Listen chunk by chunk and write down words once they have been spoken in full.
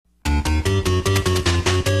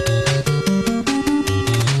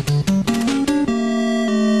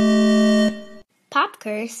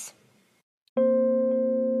Curse.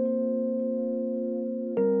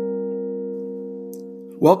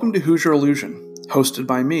 Welcome to Hoosier Illusion, hosted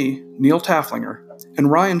by me, Neil Tafflinger, and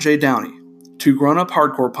Ryan J. Downey, two grown-up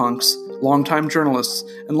hardcore punks, longtime journalists,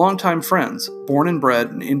 and longtime friends born and bred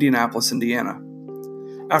in Indianapolis, Indiana.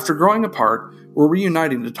 After growing apart, we're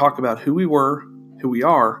reuniting to talk about who we were, who we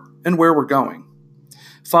are, and where we're going.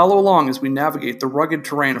 Follow along as we navigate the rugged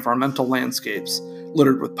terrain of our mental landscapes,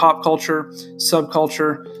 littered with pop culture,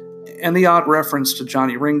 subculture, and the odd reference to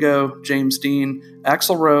Johnny Ringo, James Dean,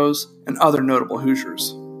 Axl Rose, and other notable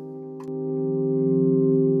Hoosiers.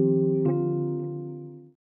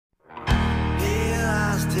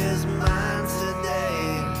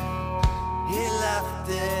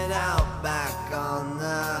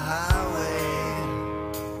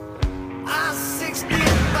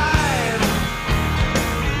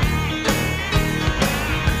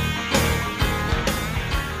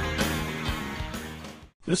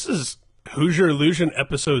 This is Hoosier Illusion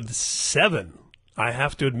episode 7. I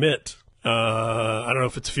have to admit, I don't know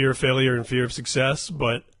if it's fear of failure and fear of success,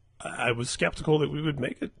 but I was skeptical that we would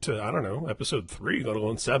make it to, I don't know, episode 3, let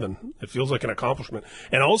alone 7. It feels like an accomplishment.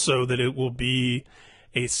 And also that it will be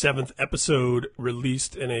a 7th episode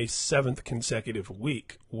released in a 7th consecutive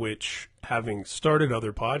week, which, having started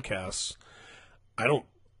other podcasts, I don't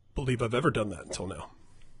believe I've ever done that until now.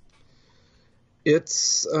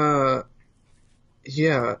 It's,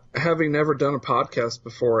 yeah, having never done a podcast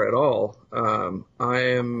before at all,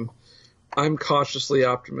 I'm cautiously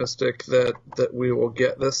optimistic that we will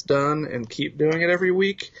get this done and keep doing it every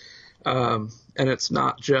week. And it's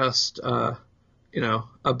not just a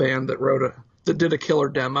band that did a killer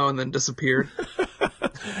demo and then disappeared.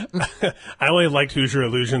 I only liked Hoosier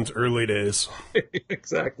Illusion's early days.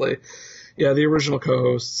 Exactly. Yeah, the original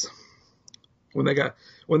co-hosts when they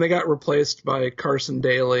got replaced by Carson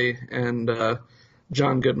Daly and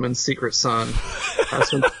John Goodman's secret son.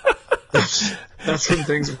 That's when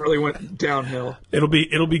things really went downhill. It'll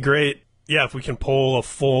be great. Yeah, if we can pull a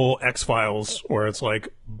full X-Files where it's like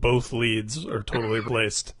both leads are totally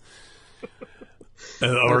replaced.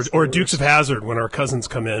 Or Dukes of Hazzard when our cousins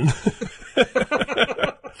come in.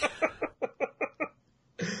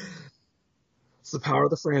 It's the power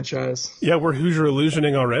of the franchise. Yeah, we're Hoosier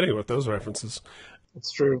Illusioning already with those references.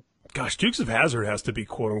 It's true. Gosh, Dukes of Hazzard has to be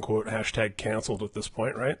quote-unquote hashtag canceled at this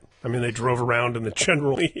point, right? I mean, they drove around in the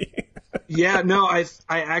generally... Yeah, no, I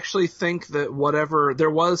actually think that there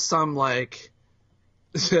was some, like,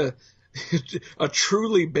 a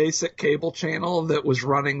truly basic cable channel that was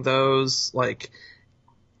running those, like,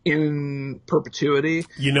 in perpetuity.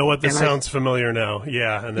 You know what? This sounds familiar now.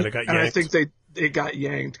 Yeah, and then it got yanked. And I think it got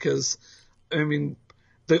yanked because, I mean,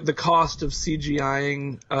 the cost of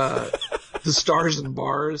CGIing the stars and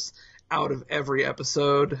bars out of every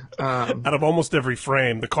episode. Out of almost every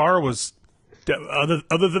frame. The car was,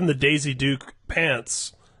 other than the Daisy Duke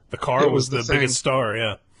pants, the car was the biggest star,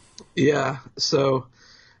 yeah. Yeah, so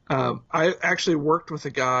I actually worked with a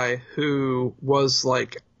guy who was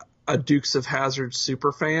like a Dukes of Hazzard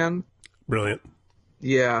super fan. Brilliant.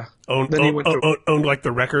 Yeah. Owned like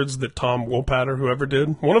the records that Tom Wopat or whoever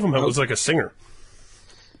did. One of them was like a singer.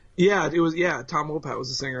 Yeah, Tom Wopat was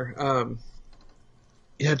a singer.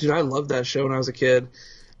 Yeah, dude, I loved that show when I was a kid.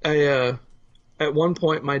 At one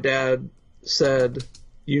point, my dad said,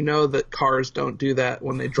 "You know that cars don't do that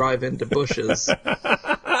when they drive into bushes." And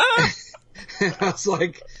I was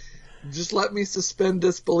like, "Just let me suspend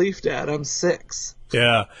disbelief, Dad. I'm 6."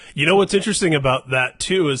 Yeah. You know what's interesting about that,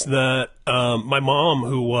 too, is that my mom,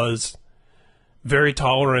 who was very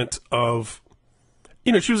tolerant of,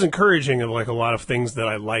 she was encouraging of like a lot of things that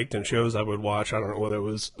I liked and shows I would watch. I don't know whether it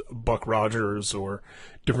was Buck Rogers or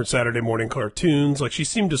different Saturday morning cartoons. Like, she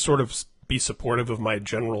seemed to sort of be supportive of my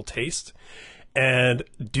general taste. And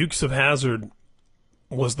Dukes of Hazzard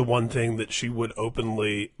was the one thing that she would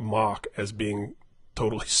openly mock as being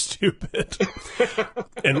totally stupid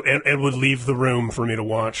and would leave the room for me to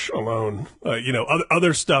watch alone.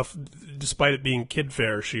 Other stuff, despite it being kid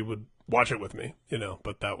fare, she would watch it with me,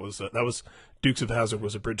 but that was Dukes of Hazzard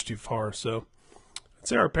was a bridge too far. So I'd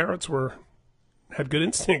say our parents had good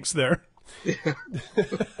instincts there. Yeah.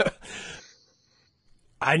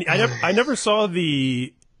 I never saw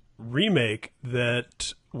the remake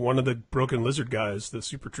that one of the Broken Lizard guys, the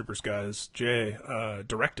Super Troopers guys, Jay,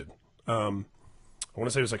 directed. I want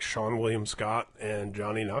to say it was like Sean William Scott and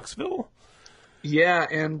Johnny Knoxville. Yeah,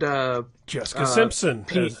 and Jessica Simpson.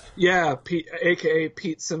 Pete, a.k.a.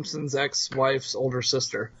 Pete Simpson's ex-wife's older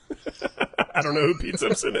sister. I don't know who Pete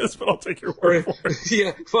Simpson is, but I'll take your word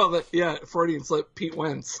for it. Yeah, Freudian slip, Pete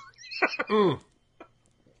Wentz.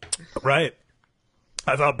 Right.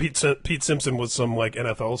 I thought Pete Simpson was some like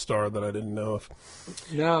NFL star that I didn't know of.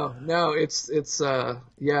 No, it's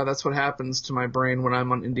yeah, that's what happens to my brain when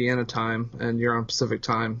I'm on Indiana time and you're on Pacific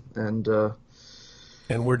time, and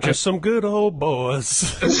we're just some good old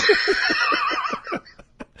boys.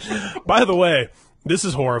 By the way, this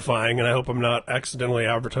is horrifying, and I hope I'm not accidentally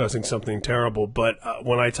advertising something terrible, but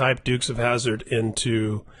when I typed Dukes of Hazzard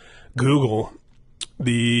into Google,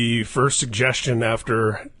 the first suggestion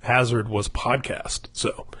after Hazard was podcast.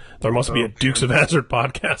 So there must be a Dukes of Hazzard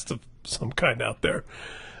podcast of some kind out there.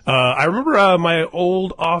 I remember my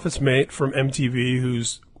old office mate from MTV,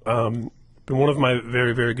 who's been one of my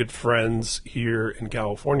very, very good friends here in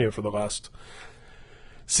California for the last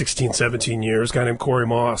 16, 17 years, a guy named Corey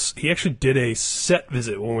Moss. He actually did a set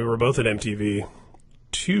visit when we were both at MTV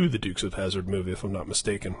to the Dukes of Hazzard movie, if I'm not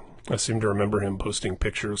mistaken. I seem to remember him posting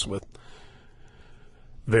pictures with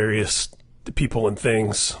various people and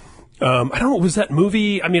things. I don't know, was that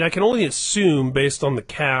movie, I mean, I can only assume based on the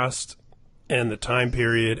cast and the time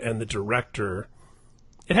period and the director,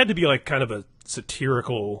 it had to be like kind of a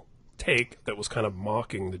satirical take that was kind of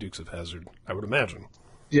mocking the Dukes of Hazzard, I would imagine.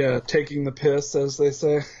 Yeah, taking the piss, as they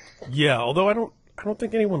say. Yeah, although I don't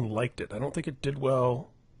think anyone liked it. I don't think it did well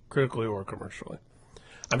critically or commercially.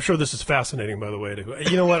 I'm sure this is fascinating, by the way.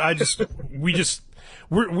 You know what? We just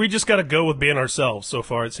got to go with being ourselves. So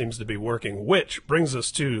far, it seems to be working. Which brings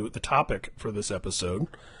us to the topic for this episode.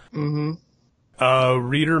 Mm-hmm.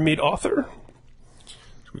 Reader meet author.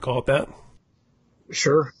 Should we call it that?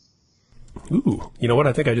 Sure. Ooh, you know what?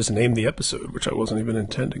 I think I just named the episode, which I wasn't even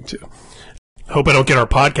intending to. Hope I don't get our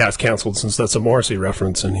podcast canceled, since that's a Morrissey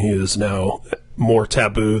reference, and he is now more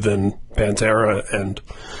taboo than Pantera and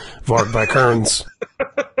Varg Vikernes.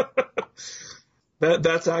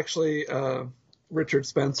 That's actually Richard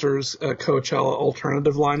Spencer's Coachella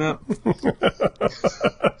alternative lineup.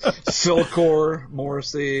 Philcore,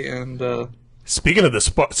 Morrissey, and... Speaking of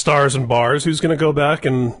the stars and bars, who's going to go back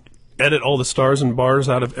and edit all the stars and bars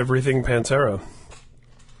out of everything Pantera?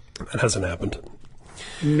 That hasn't happened.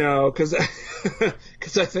 No, because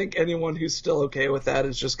I think anyone who's still okay with that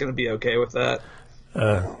is just going to be okay with that.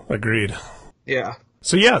 Agreed. Yeah.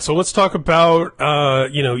 So let's talk about,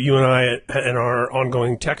 you and I in our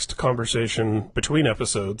ongoing text conversation between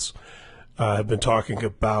episodes have been talking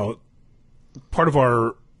about part of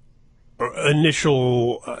our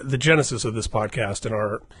initial, the genesis of this podcast and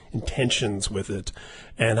our intentions with it,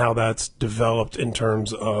 and how that's developed in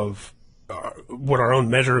terms of what our own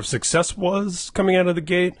measure of success was coming out of the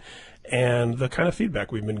gate, and the kind of feedback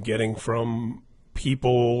we've been getting from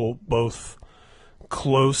people both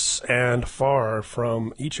close and far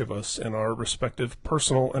from each of us in our respective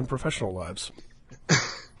personal and professional lives.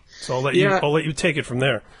 So I'll let you take it from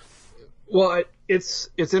there. Well, it's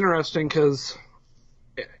interesting because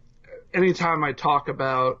anytime I talk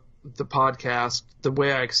about the podcast, the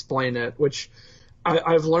way I explain it, which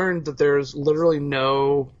I've learned that there's literally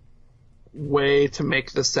no way to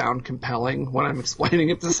make this sound compelling when I'm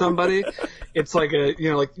explaining it to somebody. It's like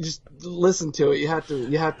just listen to it. You have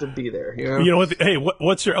to be there. You know what? Hey,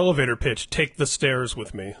 what's your elevator pitch? Take the stairs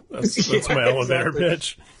with me. That's my elevator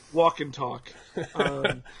pitch. Walk and talk.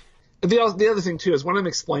 The other thing too is when I'm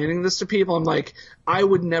explaining this to people, I'm like, I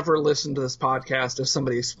would never listen to this podcast if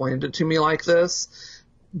somebody explained it to me like this,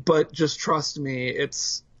 but just trust me,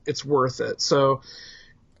 it's worth it. So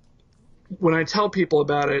when I tell people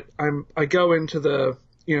about it, I go into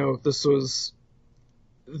this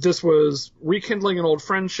was rekindling an old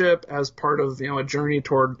friendship as part of, a journey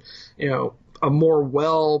toward, a more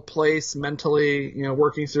well place mentally,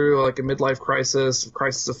 working through like a midlife crisis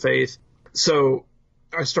of faith. So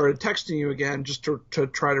I started texting you again just to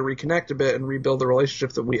try to reconnect a bit and rebuild the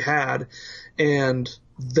relationship that we had. And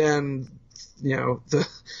then,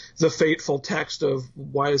 the fateful text of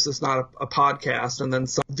why is this not a podcast? And then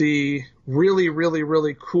the really, really,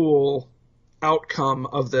 really cool outcome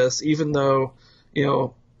of this, even though,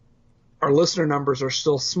 our listener numbers are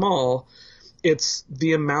still small, it's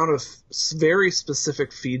the amount of very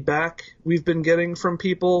specific feedback we've been getting from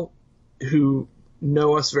people who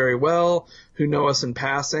know us very well, who know us in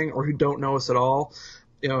passing, or who don't know us at all,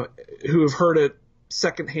 who have heard it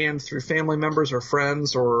secondhand through family members or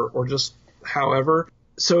friends or just however.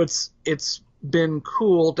 So it's been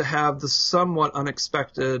cool to have the somewhat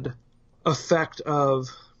unexpected effect of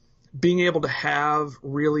being able to have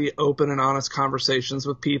really open and honest conversations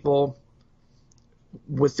with people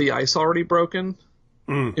with the ice already broken.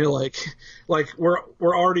 Like we're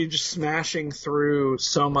already just smashing through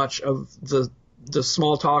so much of the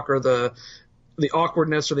small talk or the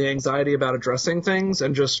awkwardness or the anxiety about addressing things,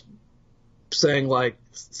 and just saying like,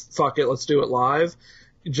 fuck it, let's do it live.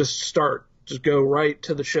 Just start just go right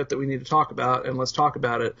to the shit that we need to talk about, and let's talk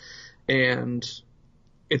about it. And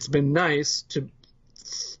it's been nice to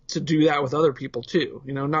do that with other people too,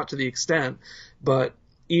 not to the extent, but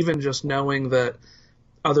even just knowing that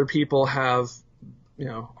other people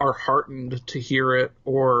are heartened to hear it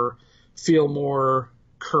or feel more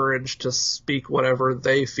courage to speak whatever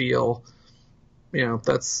they feel,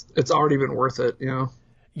 it's already been worth it,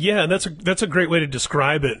 Yeah, that's a great way to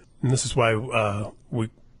describe it. And this is why we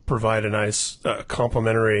provide a nice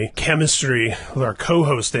complementary chemistry with our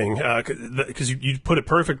co-hosting, because you put it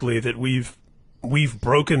perfectly that we've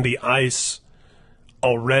broken the ice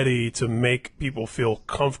already to make people feel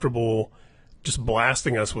comfortable just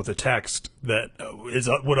blasting us with a text that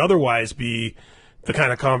would otherwise be the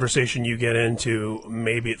kind of conversation you get into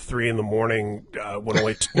maybe at 3 a.m. when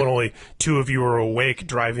only two of you are awake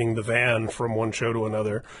driving the van from one show to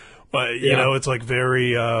another. But it's like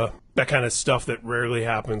very that kind of stuff that rarely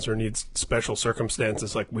happens or needs special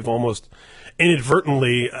circumstances. Like we've almost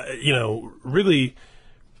inadvertently, really.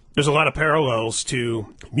 There's a lot of parallels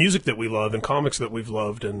to music that we love and comics that we've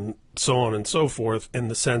loved and so on and so forth, in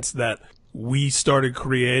the sense that we started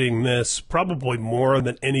creating this probably more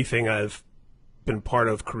than anything I've been part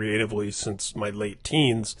of creatively since my late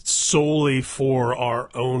teens, solely for our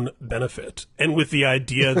own benefit. And with the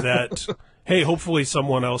idea that, hey, hopefully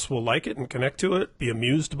someone else will like it and connect to it, be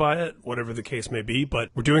amused by it, whatever the case may be. But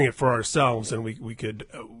we're doing it for ourselves, and we could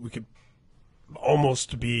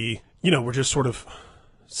almost be, we're just sort of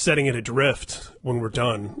setting it adrift when we're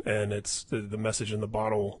done, and it's the message in the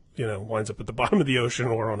bottle, winds up at the bottom of the ocean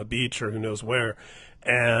or on a beach or who knows where.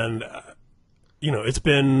 And, it's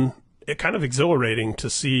been kind of exhilarating to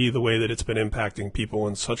see the way that it's been impacting people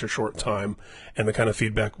in such a short time and the kind of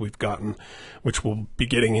feedback we've gotten, which we'll be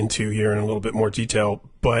getting into here in a little bit more detail.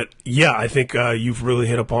 But yeah, I think you've really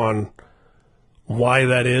hit upon why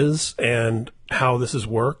that is and how this has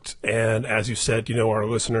worked. And as you said, our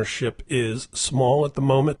listenership is small at the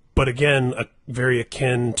moment, but again, very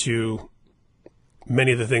akin to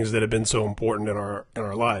many of the things that have been so important in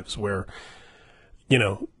our lives, where,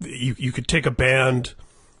 you could take a band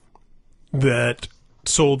that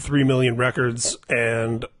sold 3 million records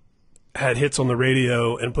and had hits on the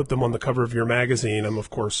radio and put them on the cover of your magazine. I'm, of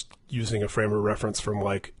course, using a frame of reference from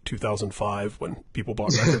like 2005 when people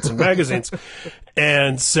bought records and magazines,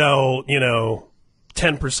 and sell,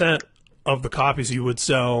 10% of the copies you would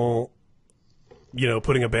sell,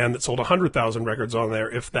 putting a band that sold 100,000 records on there,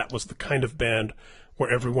 if that was the kind of band where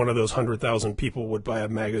every one of those 100,000 people would buy a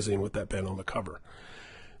magazine with that band on the cover.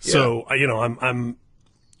 Yeah. So, I'm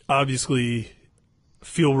obviously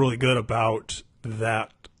feel really good about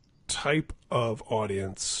that type of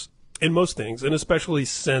audience in most things, and especially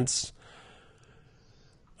since,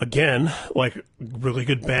 again, like really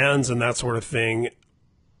good bands and that sort of thing,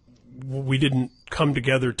 we didn't come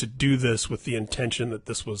together to do this with the intention that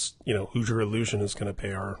this was, Hoosier Illusion is going to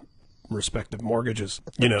pay our respective mortgages.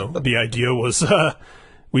 The idea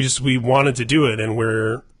was we wanted to do it, and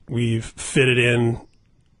we've fitted in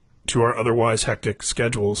to our otherwise hectic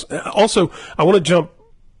schedules. Also, I want to jump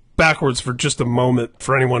backwards for just a moment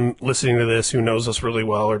for anyone listening to this who knows us really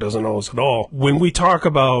well or doesn't know us at all. When we talk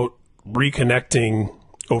about reconnecting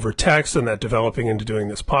over text and that developing into doing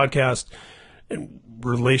this podcast and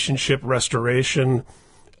relationship restoration,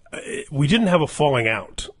 we didn't have a falling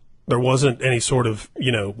out. There wasn't any sort of,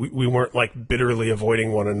 we weren't like bitterly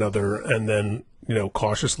avoiding one another and then,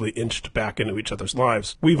 cautiously inched back into each other's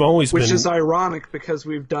lives. We've always been... Which is ironic because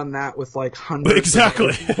we've done that with like hundreds exactly.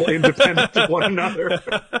 of people independent of one another.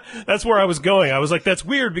 That's where I was going. I was like, that's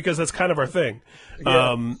weird because that's kind of our thing.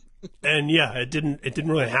 Yeah. And yeah, it didn't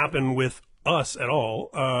really happen with us at all.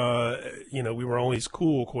 We were always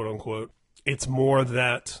cool, quote unquote. It's more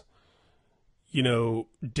that,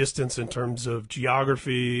 distance in terms of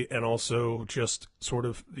geography and also just sort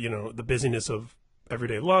of, the busyness of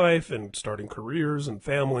everyday life and starting careers and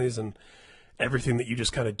families and everything that you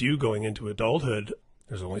just kind of do going into adulthood.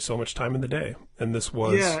 There's only so much time in the day. And this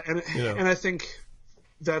was, and I think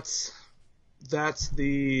that's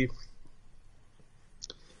the,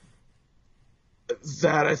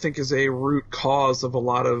 that I think is a root cause of a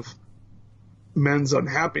lot of men's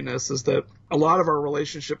unhappiness, is that a lot of our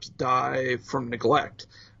relationships die from neglect,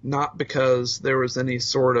 not because there was any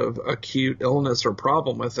sort of acute illness or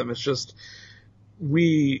problem with them. It's just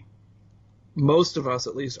most of us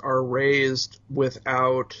at least, are raised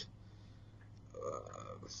without,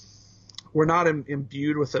 we're not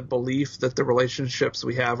imbued with a belief that the relationships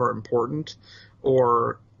we have are important,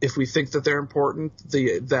 or if we think that they're important,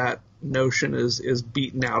 that notion is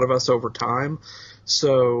beaten out of us over time.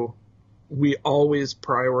 So we always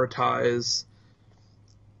prioritize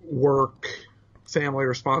work, family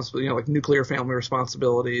responsibility, like nuclear family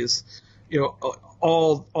responsibilities,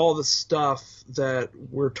 all the stuff that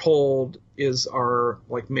we're told is our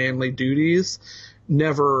like manly duties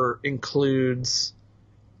never includes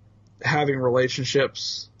having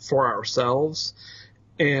relationships for ourselves.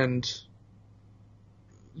 And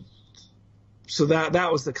so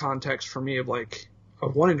that was the context for me of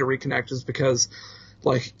wanting to reconnect, is because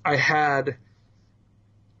like I had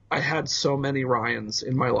so many Ryans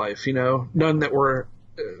in my life, none that were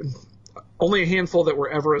only a handful that were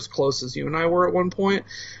ever as close as you and I were at one point.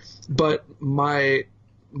 But my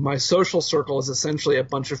social circle is essentially a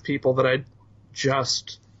bunch of people that I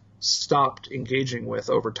just stopped engaging with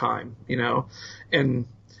over time, and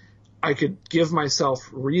I could give myself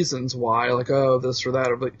reasons why, like, oh, this or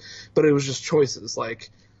that, but it was just choices. Like,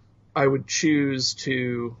 I would choose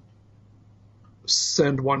to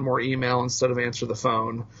send one more email instead of answer the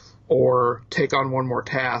phone, or take on one more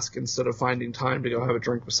task instead of finding time to go have a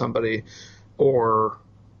drink with somebody, or,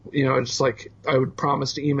 just like I would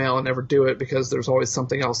promise to email and never do it because there's always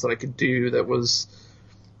something else that I could do that was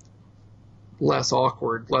less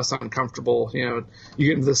awkward, less uncomfortable. You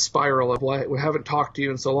get into this spiral of, well, we haven't talked to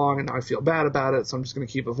you in so long and now I feel bad about it, so I'm just going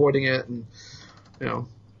to keep avoiding it. And,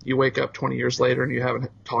 you wake up 20 years later and you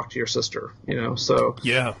haven't talked to your sister, so.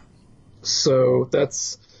 Yeah. So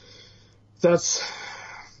that's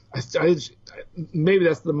maybe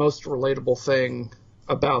that's the most relatable thing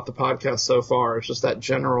about the podcast so far. It's just that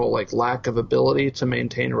general like lack of ability to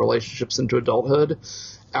maintain relationships into adulthood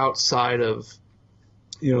outside of,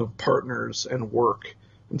 partners and work,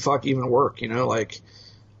 and even work, like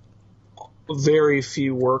very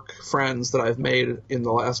few work friends that I've made in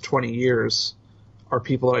the last 20 years are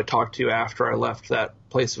people that I talked to after I left that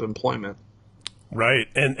place of employment. Right.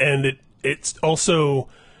 And it's also,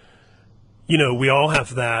 we all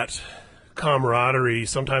have that camaraderie,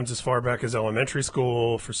 sometimes as far back as elementary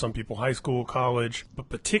school, for some people high school, college, but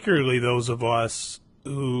particularly those of us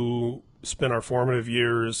who spent our formative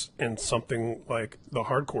years in something like the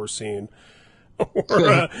hardcore scene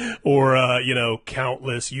or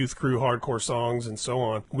countless youth crew hardcore songs and so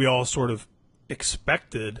on. We all sort of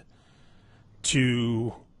expected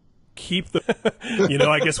to keep the,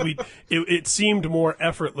 I guess it seemed more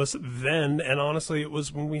effortless then. And honestly, it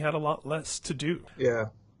was when we had a lot less to do. Yeah.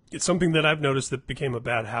 It's something that I've noticed that became a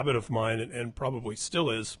bad habit of mine, and probably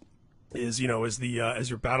still is as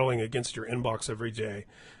you're battling against your inbox every day.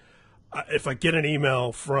 If I get an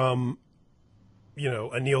email from,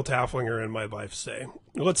 a Neil Taflinger in my life,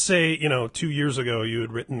 let's say, 2 years ago, you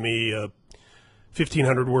had written me a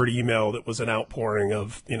 1,500 word email that was an outpouring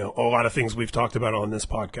of, a lot of things we've talked about on this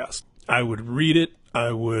podcast. I would read it.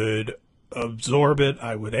 I would absorb it.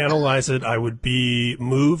 I would analyze it. I would be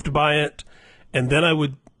moved by it. And then I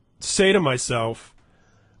would say to myself,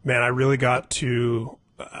 man, I've got to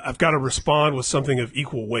respond with something of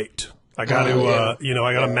equal weight. I got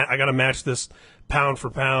to match this pound for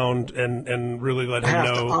pound and really let him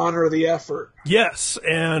know. Have to honor the effort. Yes.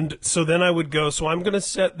 And so then I would go, so I'm going to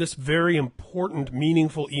set this very important,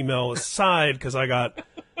 meaningful email aside because I got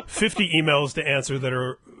 50 emails to answer that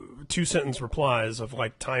are 2-sentence replies of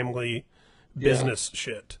like timely business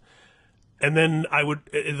shit. And then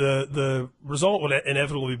the result would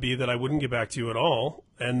inevitably be that I wouldn't get back to you at all.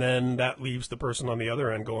 And then that leaves the person on the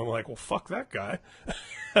other end going like, well, fuck that guy.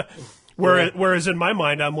 Whereas in my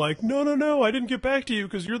mind, I'm like, no, I didn't get back to you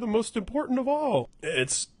because you're the most important of all.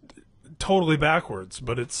 It's totally backwards,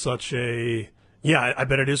 but it's such a, I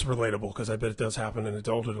bet it is relatable because I bet it does happen in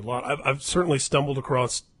adulthood a lot. I've certainly stumbled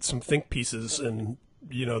across some think pieces and,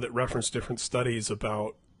 that reference different studies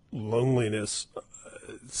about loneliness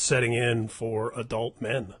setting in for adult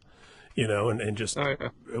men, and just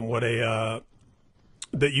and what that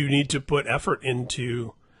you need to put effort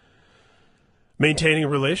into maintaining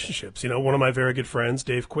relationships. One of my very good friends,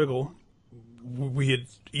 Dave Quiggle, we had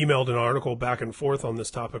emailed an article back and forth on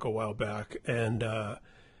this topic a while back, and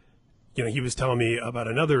he was telling me about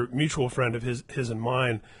another mutual friend of his and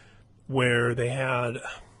mine where they had,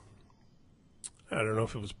 I don't know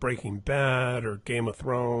if it was Breaking Bad or Game of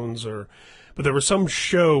Thrones but there was some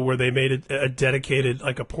show where they made it a dedicated,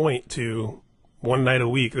 like a point to one night a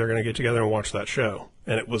week they're going to get together and watch that show.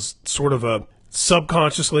 And it was sort of a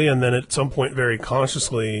subconsciously and then at some point very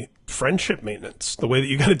consciously friendship maintenance, the way that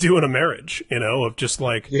you got to do in a marriage, of just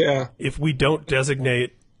like, if we don't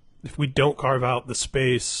carve out the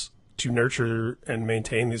space to nurture and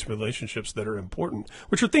maintain these relationships that are important,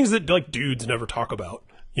 which are things that like dudes never talk about,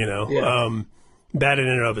 that in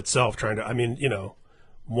and of itself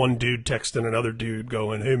one dude texting another dude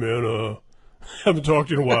going, hey man, haven't talked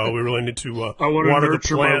to you in a while. We really need to I want to water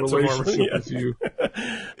nurture the plants my relationship with you.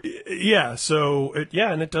 Yeah. So,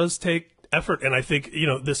 and it does take effort. And I think,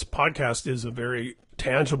 this podcast is a very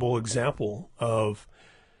tangible example of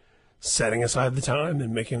setting aside the time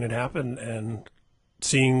and making it happen and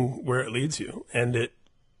seeing where it leads you. And it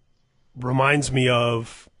reminds me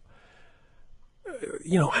of,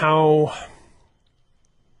 how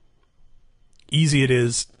easy it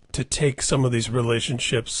is to take some of these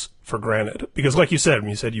relationships for granted. Because like you said, when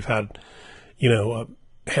you said you've had, a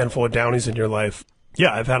handful of Downies in your life.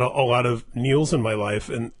 Yeah, I've had a lot of Neils in my life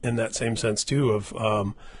in that same sense too,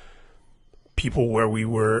 of people where we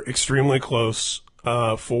were extremely close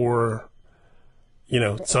for,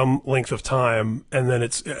 some length of time. And then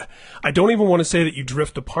I don't even want to say that you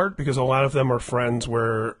drift apart, because a lot of them are friends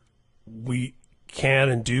where we can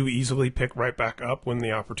and do easily pick right back up when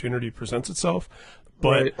the opportunity presents itself.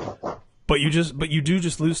 But Right. but you do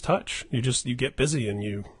just lose touch. You get busy and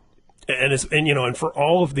for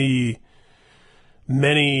all of the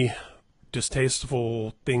many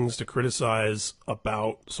distasteful things to criticize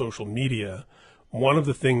about social media, one of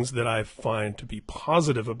the things that I find to be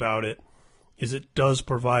positive about it is it does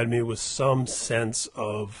provide me with some sense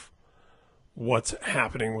of what's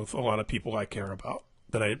happening with a lot of people I care about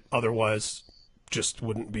that I otherwise just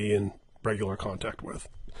wouldn't be in regular contact with.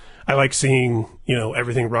 I like seeing,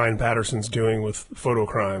 everything Ryan Patterson's doing with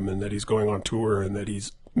Photocrime, and that he's going on tour, and that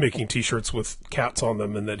he's making T-shirts with cats on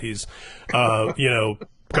them, and that he's,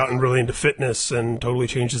 gotten really into fitness and totally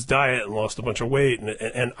changed his diet and lost a bunch of weight.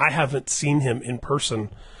 And I haven't seen him in person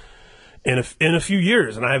in a few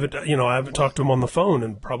years, and I haven't talked to him on the phone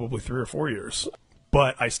in probably 3 or 4 years.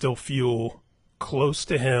 But I still feel close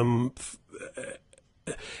to him.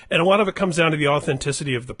 And a lot of it comes down to the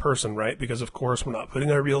authenticity of the person, right? Because, of course, we're not putting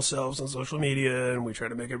our real selves on social media, and we try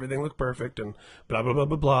to make everything look perfect and blah, blah, blah,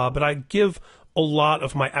 blah, blah. But I give a lot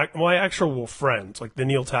of my actual friends, like the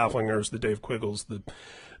Neil Taflingers, the Dave Quiggles,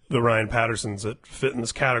 the Ryan Pattersons that fit in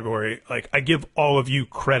this category. Like, I give all of you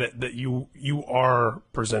credit that you are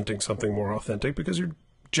presenting something more authentic, because you're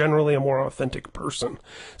generally a more authentic person.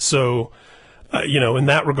 So... in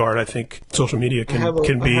that regard, I think social media can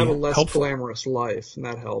be I have a less helpful. glamorous life, and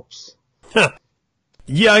that helps.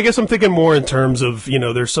 Yeah, I guess I'm thinking more in terms of,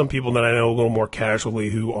 there's some people that I know a little more casually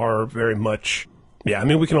who are very much, we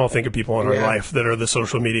can all think of people in our life that are the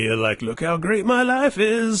social media, like, look how great my life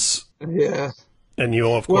is. Yeah. And you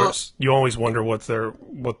always wonder what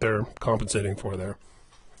they're compensating for there.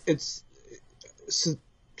 It's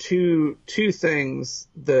two things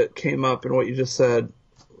that came up in what you just said.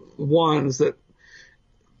 One is that,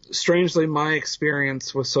 strangely, my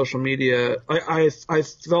experience with social media, I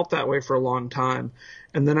felt that way for a long time.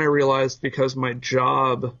 And then I realized, because my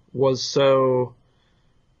job was so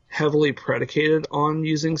heavily predicated on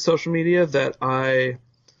using social media, that I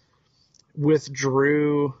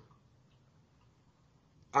withdrew.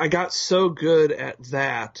 I got so good at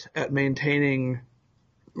maintaining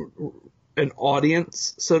an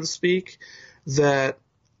audience, so to speak, that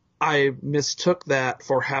I mistook that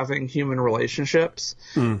for having human relationships.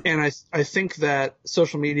 And I think that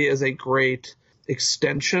social media is a great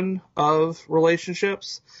extension of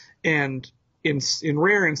relationships. And in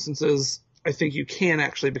rare instances, I think you can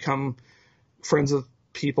actually become friends with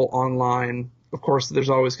people online. Of course,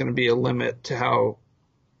 there's always going to be a limit to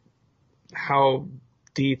how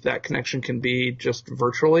deep that connection can be just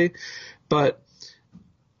virtually. But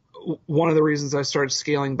one of the reasons I started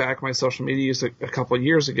scaling back my social media use a couple of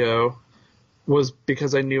years ago was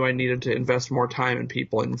because I knew I needed to invest more time in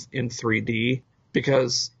people in 3D,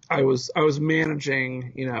 because I was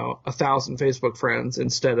managing, 1,000 Facebook friends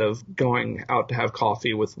instead of going out to have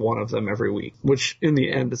coffee with one of them every week, which in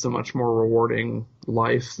the end is a much more rewarding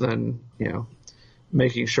life than,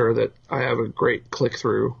 making sure that I have a great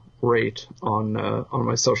click-through rate on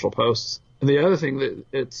my social posts. And the other thing that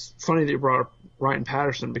it's funny that you brought up Ryan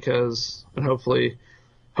Patterson, because, and hopefully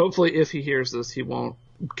if he hears this, he won't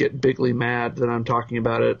get bigly mad that I'm talking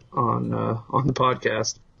about it on the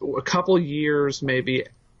podcast. A couple years, maybe,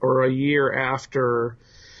 or a year after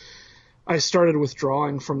I started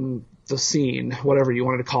withdrawing from the scene, whatever you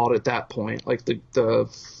wanted to call it at that point, like the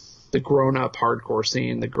grown-up hardcore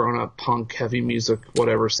scene, the grown-up punk, heavy music,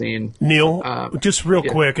 whatever scene. Neil, just real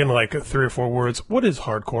quick in like 3 or 4 words, what is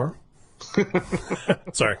hardcore?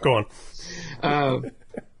 Sorry, go on.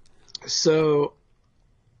 So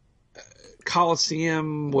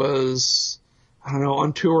Coliseum was, I don't know,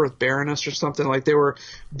 on tour with Baroness or something. Like they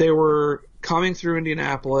were coming through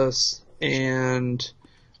Indianapolis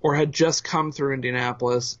or had just come through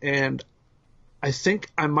Indianapolis, and I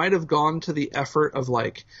think I might have gone to the effort of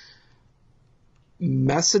like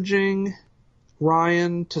messaging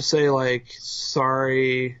Ryan to say like,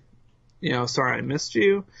 sorry, sorry I missed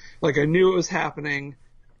you. Like, I knew it was happening,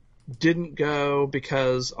 didn't go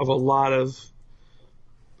because of a lot of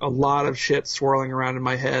shit swirling around in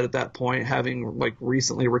my head at that point, having like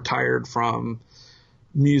recently retired from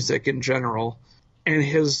music in general. And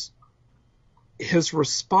his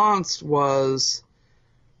response was,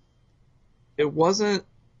 it wasn't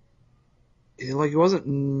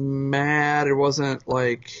mad, it wasn't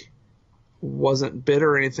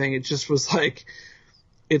bitter or anything. It just was like,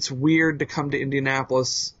 it's weird to come to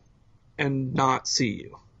Indianapolis and not see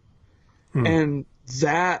you. And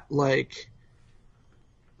that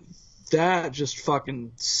just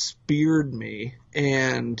fucking speared me,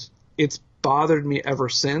 and it's bothered me ever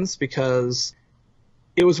since, because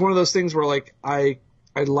it was one of those things where like I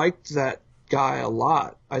liked that guy a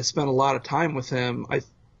lot. I spent a lot of time with him.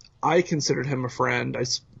 I considered him a friend.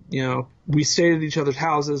 We stayed at each other's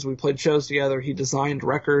houses. We played shows together. He designed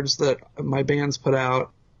records that my bands put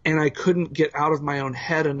out, and I couldn't get out of my own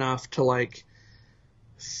head enough to like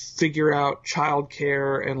figure out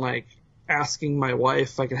childcare and like asking my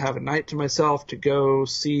wife if I could have a night to myself to go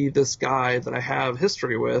see this guy that I have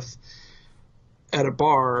history with at a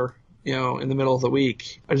bar, in the middle of the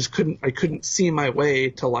week. I couldn't see my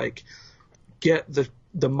way to like get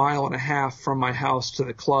the mile and a half from my house to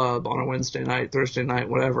the club on a Wednesday night, Thursday night,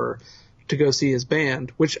 whatever, to go see his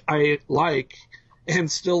band, which I like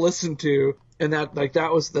and still listen to. And that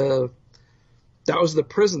was the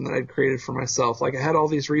prison that I'd created for myself. Like, I had all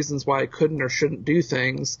these reasons why I couldn't or shouldn't do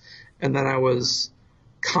things, and then I was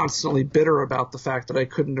constantly bitter about the fact that I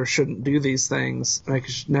couldn't or shouldn't do these things, and I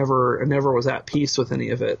never was at peace with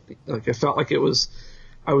any of it. Like, I felt like I was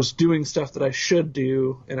doing stuff that I should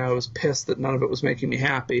do, and I was pissed that none of it was making me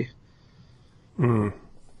happy. And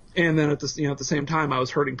then at the same time, I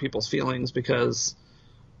was hurting people's feelings because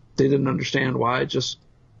they didn't understand why. Just,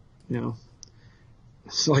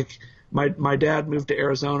 it's like my dad moved to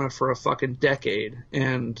Arizona for a fucking decade,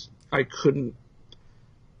 and I couldn't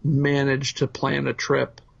manage to plan a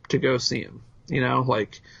trip to go see him.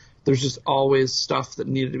 Like, there's just always stuff that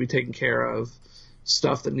needed to be taken care of,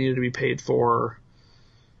 stuff that needed to be paid for.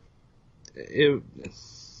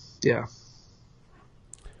 Yeah.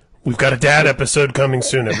 We've got a dad episode coming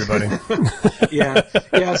soon, everybody.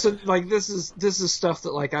 Yeah. So like, this is stuff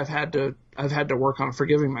that like I've had to work on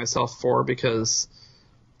forgiving myself for, because,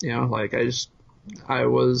 like I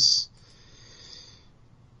was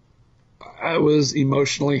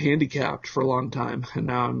emotionally handicapped for a long time, and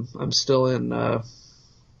now I'm still in, I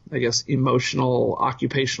guess, emotional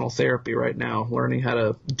occupational therapy right now, learning how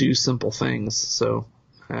to do simple things. So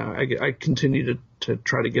I continue to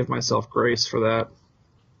try to give myself grace for that.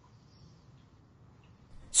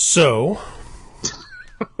 So,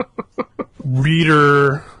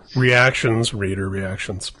 reader reactions.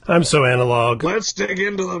 I'm so analog. Let's dig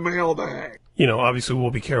into the mailbag. Obviously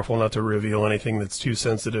we'll be careful not to reveal anything that's too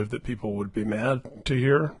sensitive that people would be mad to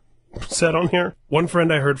hear said on here. One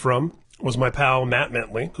friend I heard from was my pal Matt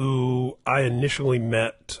Mentley, who I initially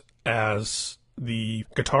met as the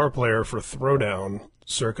guitar player for Throwdown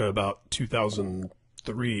circa about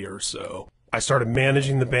 2003 or so. I started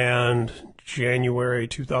managing the band January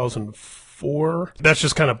 2004. That's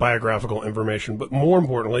just kind of biographical information, but more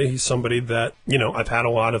importantly, he's somebody that, I've had a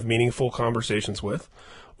lot of meaningful conversations with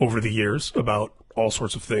over the years about all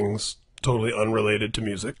sorts of things totally unrelated to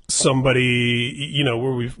music. Somebody,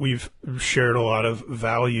 where we've shared a lot of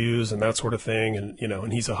values and that sort of thing, and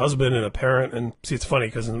and he's a husband and a parent. And see, it's funny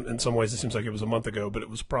because in some ways it seems like it was a month ago, but it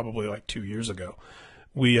was probably like 2 years ago.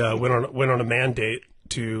 We went on a mandate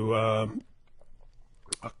to a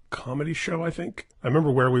comedy show, I think. I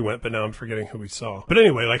remember where we went, but now I'm forgetting who we saw. But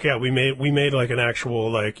anyway, we made like an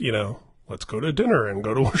actual let's go to dinner and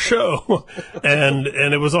go to a show. and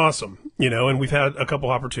it was awesome, and we've had a couple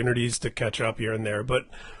opportunities to catch up here and there, but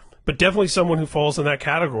definitely someone who falls in that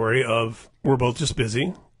category of, we're both just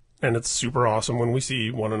busy, and it's super awesome when we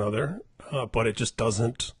see one another, but it just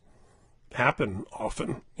doesn't happen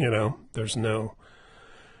often. There's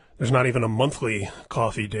not even a monthly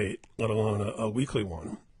coffee date, let alone a weekly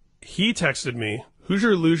one. He texted me,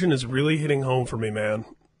 "Hoosier Illusion is really hitting home for me, man.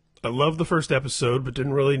 I loved the first episode, but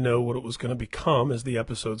didn't really know what it was going to become as the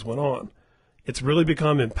episodes went on. It's really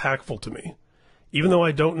become impactful to me. Even though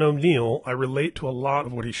I don't know Neil, I relate to a lot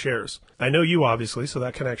of what he shares. I know you, obviously, so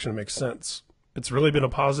that connection makes sense. It's really been a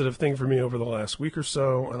positive thing for me over the last week or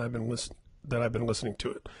so, and I've been listening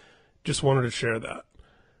to it. Just wanted to share that."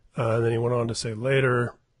 And then he went on to say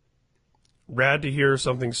later, "Rad to hear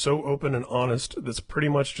something so open and honest that's pretty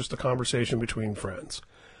much just a conversation between friends.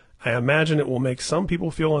 I imagine it will make some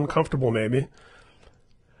people feel uncomfortable maybe,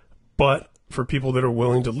 but for people that are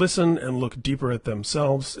willing to listen and look deeper at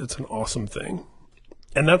themselves, it's an awesome thing.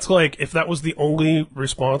 And that's like, if that was the only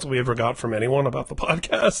response we ever got from anyone about the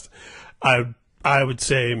podcast, I would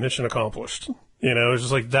say mission accomplished. You know, it's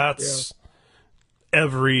just like, that's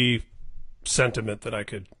every sentiment that I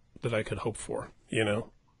could hope for, you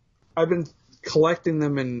know? I've been collecting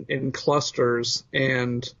them in clusters,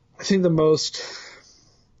 and I think the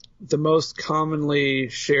most commonly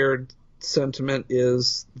shared sentiment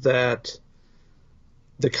is that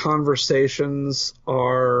the conversations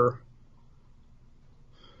are,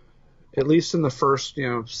 at least in the first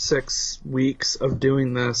 6 weeks of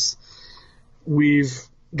doing this, we've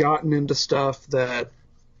gotten into stuff that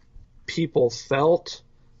people felt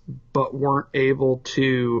but weren't able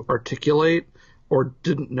to articulate, or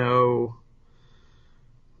didn't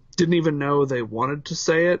even know they wanted to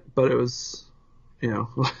say it, but it was,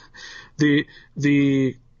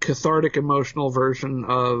 the cathartic emotional version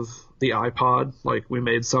of the iPod. Like, we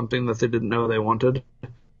made something that they didn't know they wanted,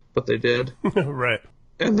 but they did. Right.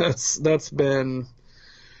 And that's been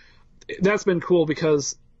cool,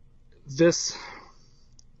 because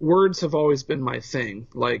words have always been my thing.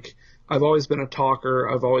 Like, I've always been a talker,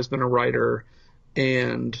 I've always been a writer,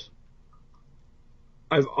 and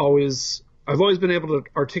I've always been able to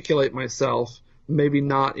articulate myself, maybe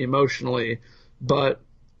not emotionally, but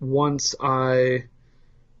once I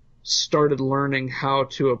started learning how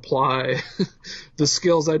to apply the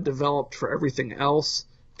skills I developed for everything else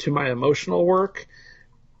to my emotional work,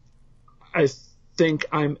 I think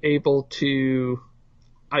I'm able to,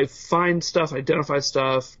 I find stuff, identify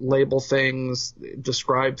stuff, label things,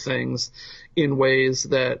 describe things in ways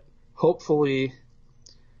that hopefully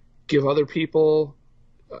give other people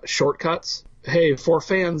shortcuts. Hey, for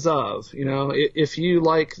fans of, if you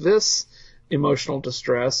like this emotional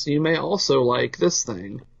distress, you may also like this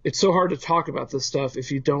thing. It's so hard to talk about this stuff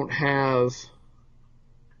if you don't have,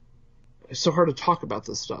 it's so hard to talk about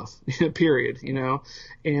this stuff, period,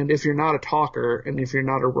 and if you're not a talker, and if you're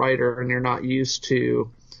not a writer, and you're not used to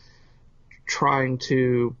trying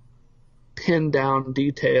to pin down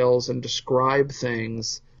details and describe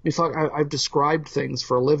things. It's like I've described things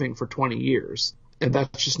for a living for 20 years, and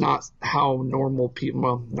that's just not how normal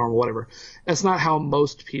people, normal, whatever. That's not how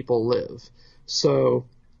most people live. So,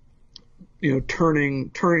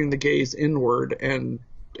 turning the gaze inward and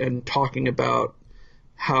talking about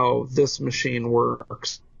how this machine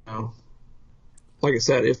works. Like I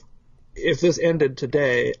said, if this ended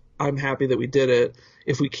today, I'm happy that we did it.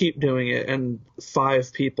 If we keep doing it and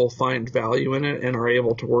 5 people find value in it and are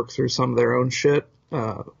able to work through some of their own shit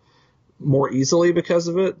more easily because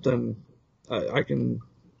of it, then I can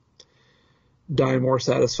die more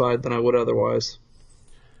satisfied than I would otherwise.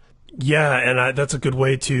 Yeah, and that's a good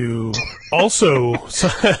way to also.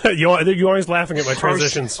 You're always laughing at my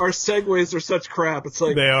transitions. Our segues are such crap. It's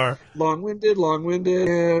like, they are long-winded,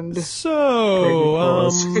 and so.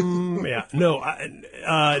 Yeah, no,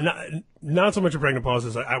 not so much a pregnant pause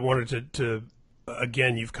as I wanted to.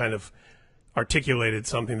 Again, you've kind of articulated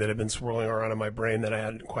something that had been swirling around in my brain that I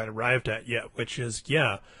hadn't quite arrived at yet, which is,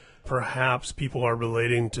 perhaps people are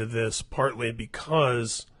relating to this partly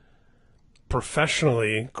because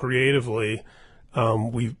professionally, creatively,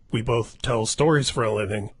 we both tell stories for a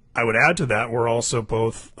living. I would add to that, we're also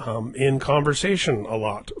both in conversation a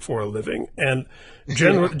lot for a living. And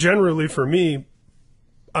generally for me,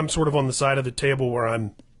 I'm sort of on the side of the table where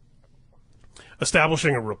I'm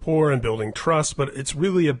establishing a rapport and building trust, but it's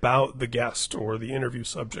really about the guest or the interview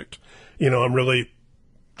subject. I'm really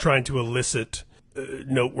trying to elicit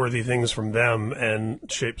noteworthy things from them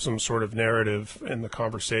and shape some sort of narrative in the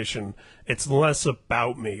conversation. It's less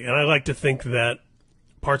about me. And I like to think that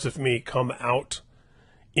parts of me come out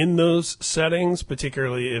in those settings,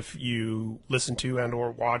 particularly if you listen to and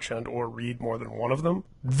or watch and or read more than one of them.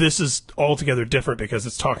 This is altogether different because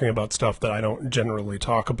it's talking about stuff that I don't generally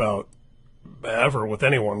talk about ever with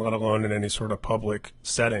anyone, let alone in any sort of public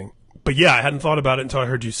setting. But yeah, I hadn't thought about it until I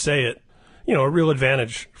heard you say it. A real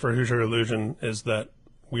advantage for Hoosier Illusion is that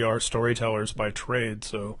we are storytellers by trade.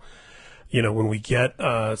 So, when we get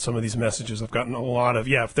some of these messages, I've gotten a lot of,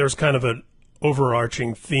 if there's kind of an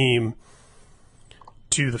overarching theme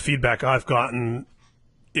to the feedback I've gotten,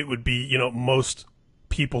 it would be, most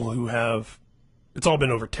people who have, it's all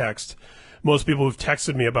been over text. Most people who've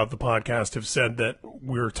texted me about the podcast have said that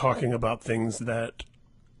we're talking about things that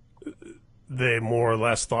they more or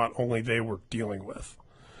less thought only they were dealing with.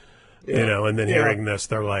 Yeah. And then hearing this,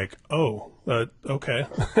 they're like, oh, okay,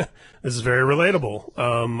 this is very relatable.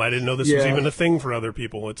 I didn't know this was even a thing for other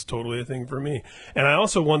people. It's totally a thing for me. And I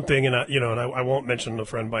also, one thing, and I won't mention a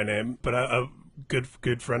friend by name, but a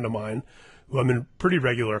good friend of mine who I'm in pretty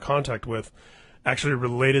regular contact with, actually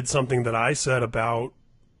related something that I said about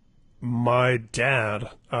my dad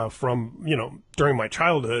from, during my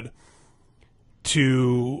childhood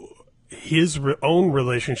to his own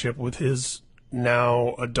relationship with his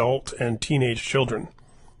now adult and teenage children,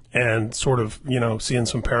 and sort of, seeing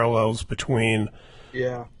some parallels between,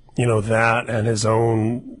 that and his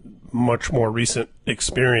own much more recent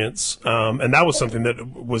experience. And that was something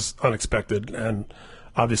that was unexpected and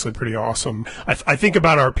obviously pretty awesome. I think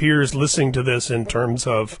about our peers listening to this in terms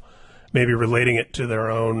of maybe relating it to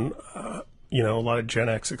their own, a lot of Gen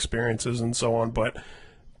X experiences and so on, but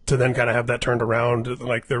to then kind of have that turned around,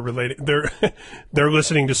 like they're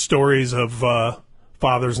listening to stories of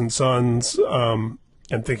fathers and sons,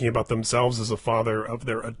 and thinking about themselves as a father of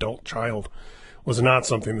their adult child was not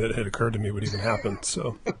something that had occurred to me would even happen.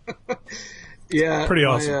 So, yeah, pretty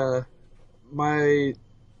awesome. My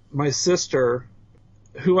sister,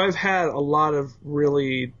 who I've had a lot of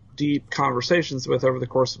really deep conversations with over the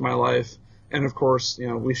course of my life, and of course,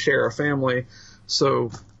 we share a family,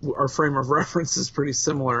 so our frame of reference is pretty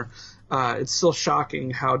similar. It's still shocking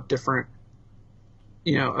how different,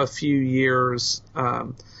 a few years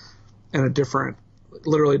and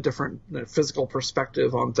literally different physical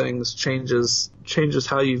perspective on things changes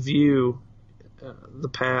how you view the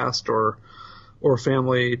past or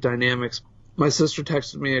family dynamics. My sister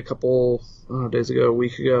texted me a couple a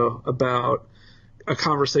week ago, about a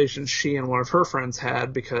conversation she and one of her friends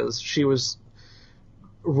had, because she was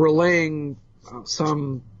relaying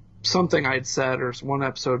something I'd said, or one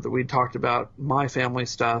episode that we'd talked about my family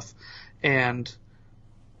stuff, and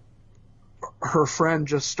her friend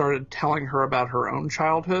just started telling her about her own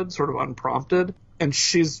childhood, sort of unprompted. And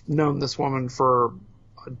she's known this woman for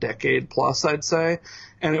a decade plus, I'd say.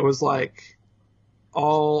 And it was like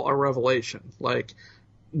all a revelation, like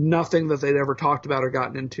nothing that they'd ever talked about or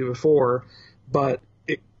gotten into before, but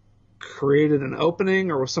it created an opening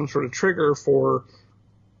or was some sort of trigger for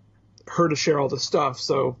her to share all this stuff.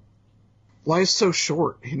 So life's so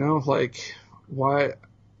short, like why?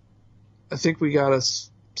 I think we gotta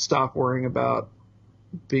stop worrying about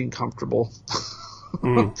being comfortable.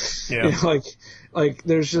 Yeah. Like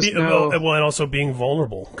there's just well, and also being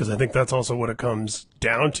vulnerable, because I think that's also what it comes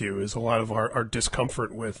down to, is a lot of our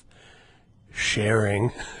discomfort with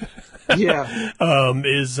sharing. Yeah.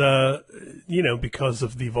 Is because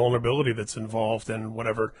of the vulnerability that's involved, and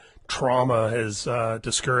whatever trauma has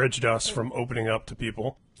discouraged us from opening up to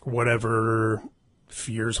people, whatever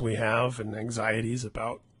fears we have and anxieties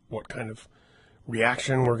about what kind of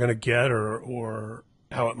reaction we're going to get, or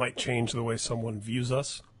how it might change the way someone views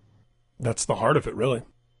us. That's the heart of it, really.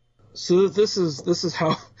 So this is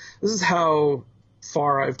how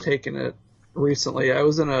far I've taken it recently. I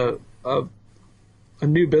was in a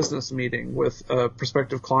new business meeting with a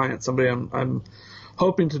prospective client, somebody I'm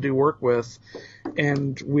hoping to do work with,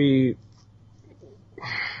 and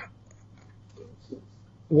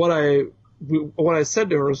what I said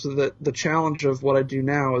to her is that the challenge of what I do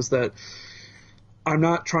now is that I'm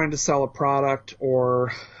not trying to sell a product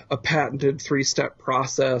or a patented 3-step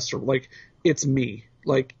process, or like, it's me.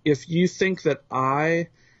 Like, if you think that I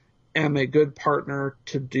am a good partner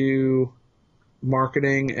to do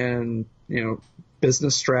marketing and,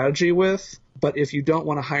 business strategy with, but if you don't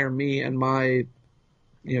want to hire me and my,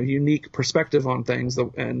 unique perspective on things,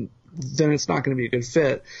 and then it's not going to be a good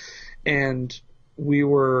fit. And we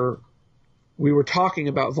were talking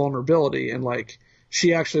about vulnerability, and like,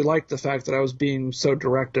 she actually liked the fact that I was being so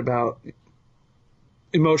direct about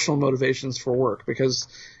emotional motivations for work, because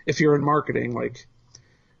if you're in marketing, like,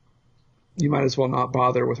 you might as well not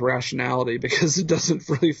bother with rationality, because it doesn't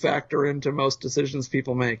really factor into most decisions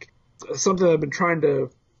people make. Something that I've been trying to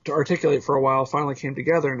articulate for a while finally came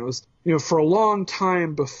together, and it was, for a long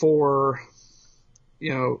time before,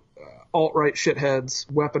 alt-right shitheads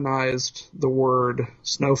weaponized the word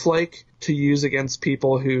snowflake to use against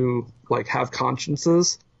people who like have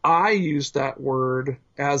consciences, I used that word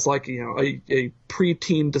as like, a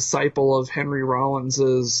preteen disciple of Henry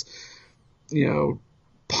Rollins's,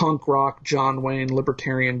 punk rock John Wayne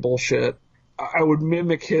libertarian bullshit. I would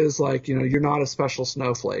mimic his, like, you're not a special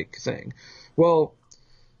snowflake thing. Well,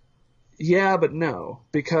 yeah, but no,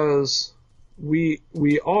 because we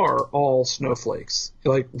are all snowflakes.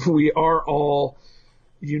 Like, we are all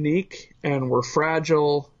unique, and we're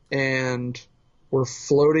fragile, and we're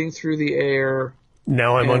floating through the air.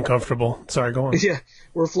 Now I'm uncomfortable. Sorry, go on. Yeah,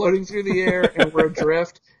 we're floating through the air, and we're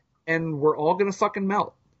adrift, and we're all going to fucking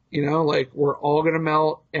melt. Like, we're all going to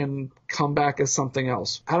melt and come back as something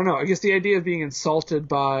else. I don't know. I guess the idea of being insulted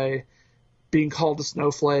by being called a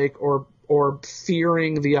snowflake, or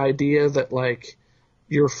fearing the idea that, like,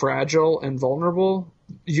 you're fragile and vulnerable,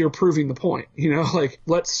 you're proving the point. Like,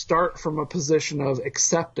 let's start from a position of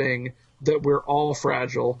accepting that we're all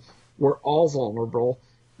fragile, we're all vulnerable,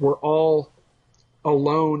 we're all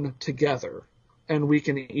alone together, and we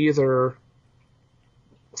can either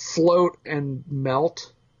float and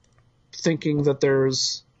melt thinking that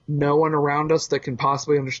there's no one around us that can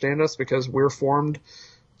possibly understand us because we're formed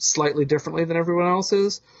slightly differently than everyone else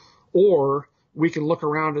is, or we can look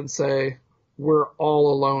around and say we're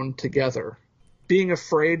all alone together. Being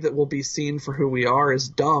afraid that we'll be seen for who we are is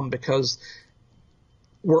dumb because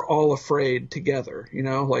we're all afraid together.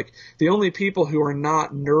 Like, the only people who are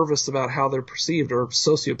not nervous about how they're perceived are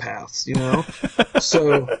sociopaths,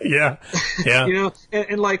 So yeah.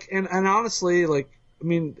 And honestly, like, I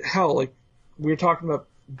mean, hell, like, we were talking about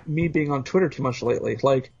me being on Twitter too much lately.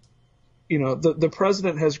 Like, the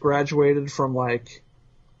president has graduated from, like,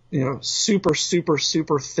 super, super,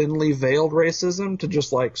 super thinly veiled racism to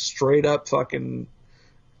just, like, straight up fucking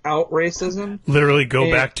out racism. Literally go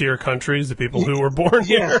back to your countries, the people who were born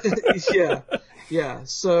here. Yeah.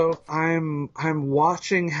 So I'm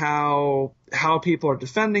watching how people are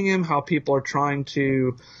defending him, how people are trying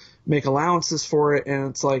to make allowances for it, and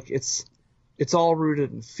it's like it's all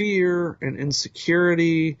rooted in fear and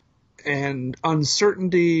insecurity and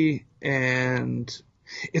uncertainty, and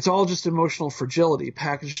it's all just emotional fragility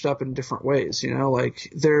packaged up in different ways.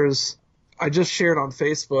 Like, I just shared on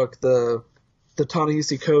Facebook the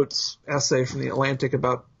Ta-Nehisi Coates essay from The Atlantic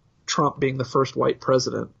about Trump being the first white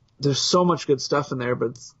president. There's so much good stuff in there,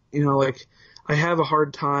 but like, I have a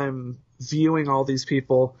hard time viewing all these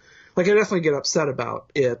people. Like, I definitely get upset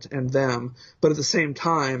about it and them, but at the same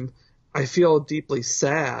time, I feel deeply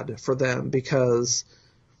sad for them because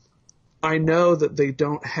I know that they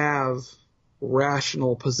don't have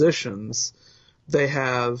rational positions. They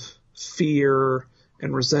have fear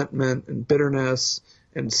and resentment and bitterness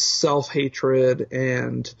and self-hatred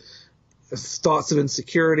and thoughts of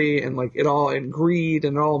insecurity and, like, and greed,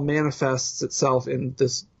 and it all manifests itself in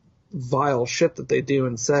this vile shit that they do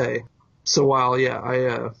and say. So while,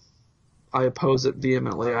 I oppose it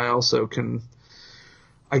vehemently, I also can,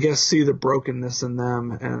 I guess, see the brokenness in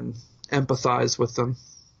them and empathize with them.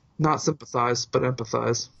 Not sympathize, but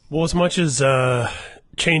empathize. Well, as much as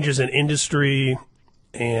changes in industry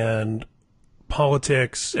and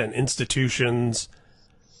politics and institutions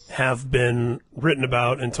have been written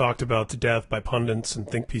about and talked about to death by pundits and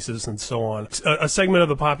think pieces and so on, a segment of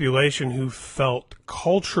the population who felt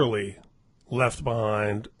culturally left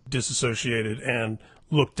behind, disassociated, and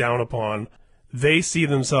looked down upon, they see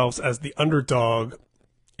themselves as the underdog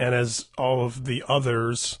and as all of the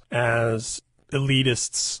others as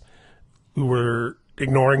elitists who were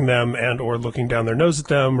ignoring them and or looking down their nose at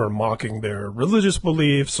them or mocking their religious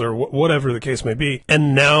beliefs or whatever the case may be.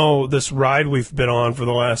 And now this ride we've been on for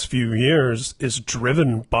the last few years is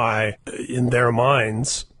driven by, in their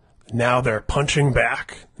minds, now they're punching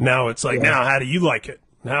back. Now it's like, now how do you like it?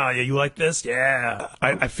 Now, you like this? Yeah.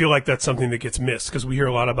 I feel like that's something that gets missed because we hear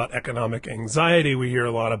a lot about economic anxiety. We hear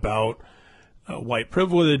a lot about white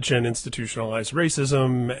privilege and institutionalized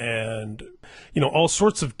racism and, all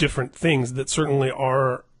sorts of different things that certainly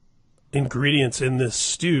are ingredients in this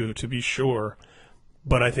stew, to be sure.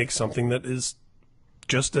 But I think something that is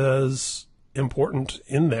just as important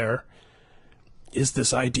in there is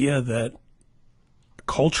this idea that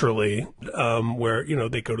culturally, where,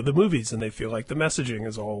 they go to the movies and they feel like the messaging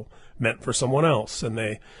is all meant for someone else, and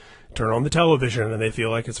they turn on the television and they feel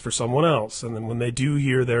like it's for someone else. And then when they do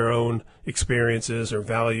hear their own experiences or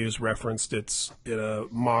values referenced, it's in a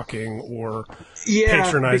mocking or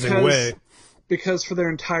patronizing way. Because for their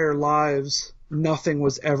entire lives, nothing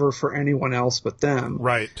was ever for anyone else but them.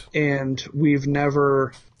 Right. And we've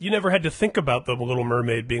never... You never had to think about the Little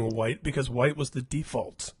Mermaid being white because white was the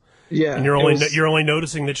default. Yeah. And you're only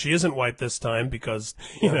noticing that she isn't white this time because,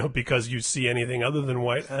 because you see anything other than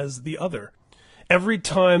white as the other. Every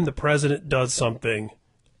time the president does something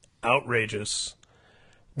outrageous,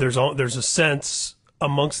 there's a sense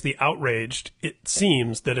amongst the outraged, it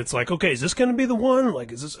seems, that it's like, okay, is this going to be the one?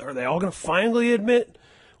 Like, are they all going to finally admit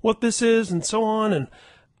what this is and so on? And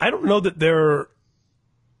I don't know that there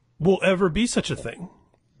will ever be such a thing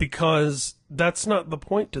because that's not the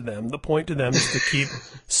point to them. The point to them is to keep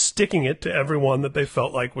sticking it to everyone that they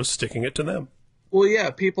felt like was sticking it to them. Well, yeah,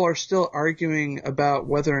 people are still arguing about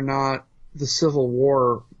whether or not the Civil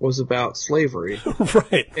War was about slavery.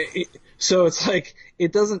 Right. So it's like,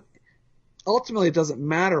 it doesn't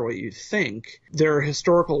matter what you think. There are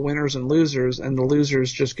historical winners and losers, and the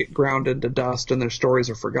losers just get ground into dust and their stories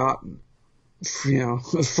are forgotten. I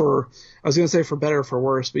was going to say for better or for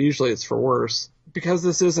worse, but usually it's for worse. because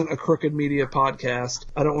this isn't a crooked media podcast,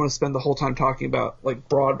 I don't want to spend the whole time talking about like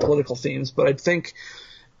broad political themes, but I think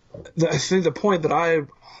the point that I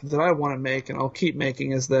want to make, and I'll keep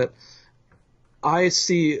making, is that I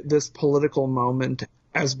see this political moment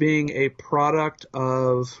as being a product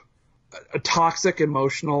of a toxic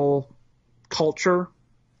emotional culture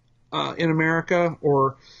in America,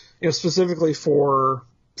 or specifically for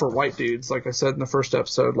white dudes. Like I said in the first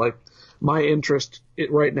episode, like my interest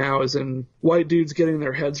right now is in white dudes getting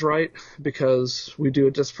their heads right, because we do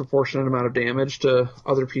a disproportionate amount of damage to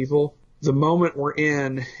other people. The moment we're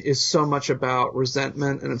in is so much about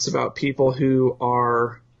resentment, and it's about people who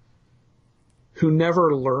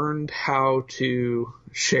never learned how to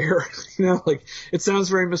share. Like, it sounds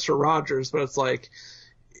very Mr. Rogers, but it's like,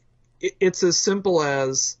 it's as simple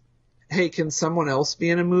as, hey, can someone else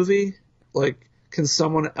be in a movie? Like, can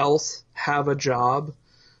someone else have a job?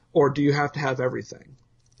 Or do you have to have everything?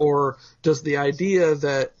 Or does the idea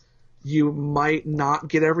that you might not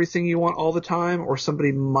get everything you want all the time, or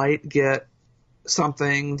somebody might get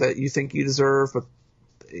something that you think you deserve, but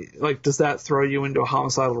like, does that throw you into a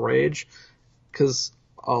homicidal rage? Because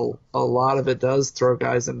a lot of it does throw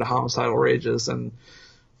guys into homicidal rages, and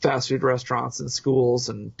fast food restaurants and schools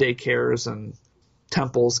and daycares and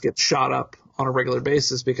temples get shot up on a regular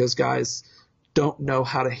basis because guys don't know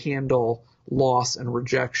how to handle loss and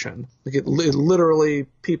rejection. Like, it literally,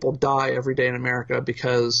 people die every day in America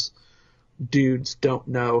because dudes don't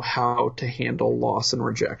know how to handle loss and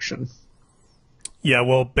rejection. Yeah,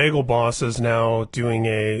 well, Bagel Boss is now doing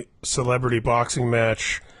a celebrity boxing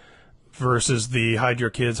match versus the hide your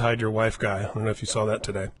kids, hide your wife guy. I don't know if you saw that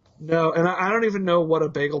today. No, and I don't even know what a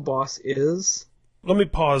Bagel Boss is. Let me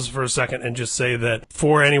pause for a second and just say that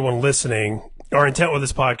for anyone listening, our intent with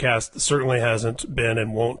this podcast certainly hasn't been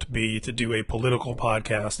and won't be to do a political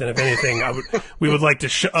podcast. And if anything, we would like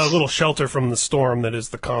to a little shelter from the storm that is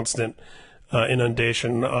the constant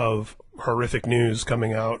inundation of horrific news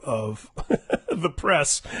coming out of the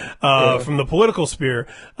press from the political sphere.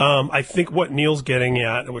 I think what Neil's getting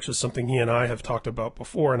at, which is something he and I have talked about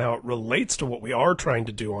before and how it relates to what we are trying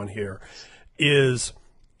to do on here, is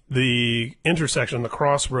the intersection, the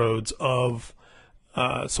crossroads of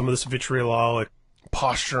some of this vitriolic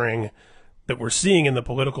posturing that we're seeing in the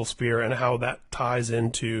political sphere, and how that ties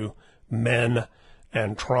into men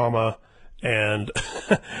and trauma and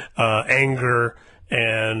anger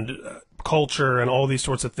and culture and all these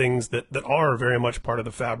sorts of things that are very much part of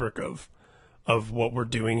the fabric of what we're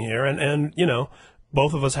doing here. And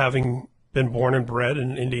both of us having been born and bred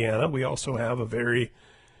in Indiana, we also have a very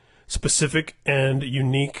specific and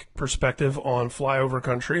unique perspective on flyover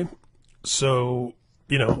country. So,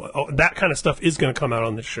 that kind of stuff is going to come out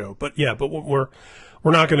on this show. But what we're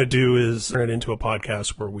not going to do is turn it into a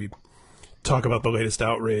podcast where we talk about the latest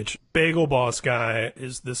outrage. Bagel Boss guy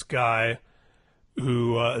is this guy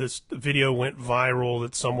who this video went viral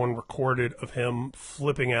that someone recorded of him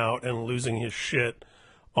flipping out and losing his shit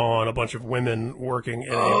on a bunch of women working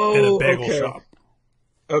in a bagel shop.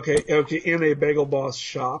 Okay, in a Bagel Boss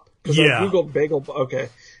shop. Yeah. I googled bagel. Okay,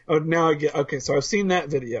 now I get. Okay, so I've seen that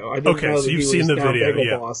video. I didn't know that so you've he seen was the now video,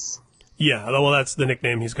 Bagel Boss. Yeah, well, that's the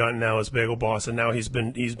nickname he's gotten now, is Bagel Boss, and now he's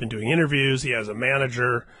been doing interviews. He has a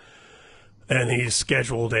manager, and he's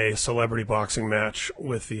scheduled a celebrity boxing match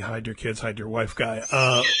with the hide your kids, hide your wife guy,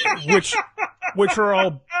 which are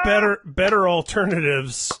all better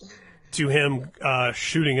alternatives to him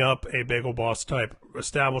shooting up a Bagel Boss type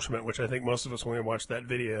establishment, which I think most of us, when we watched that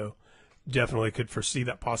video, definitely could foresee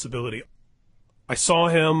that possibility. I saw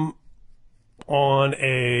him on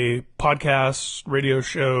a podcast radio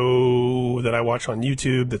show that I watch on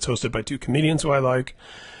YouTube that's hosted by two comedians who I like.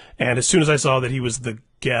 And as soon as I saw that he was the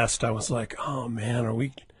guest, I was like, oh man, are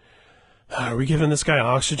we giving this guy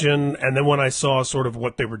oxygen? And then when I saw sort of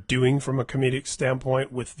what they were doing from a comedic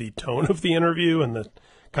standpoint with the tone of the interview and the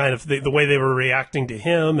kind of the way they were reacting to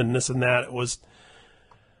him and this and that, it was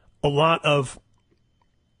a lot of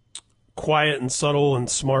quiet and subtle and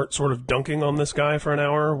smart sort of dunking on this guy for an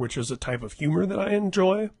hour, which is a type of humor that I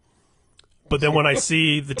enjoy. But then when I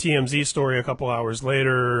see the TMZ story a couple hours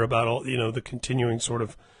later about all, the continuing sort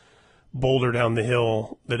of boulder down the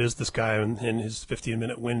hill that is this guy in his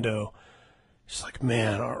 15-minute window, it's like,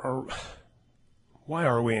 man, why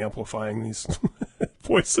are we amplifying these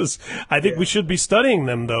voices? I think we should be studying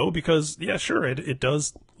them, though, because, yeah, sure, it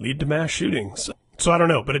does lead to mass shootings. So I don't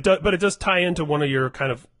know, but it does tie into one of your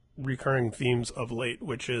kind of recurring themes of late,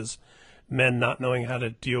 which is men not knowing how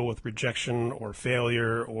to deal with rejection or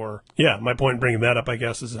failure. Or my point in bringing that up, I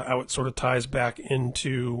guess, is how it sort of ties back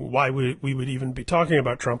into why we would even be talking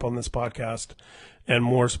about Trump on this podcast, and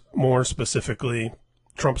more specifically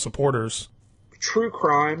Trump supporters. true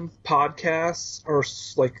crime podcasts are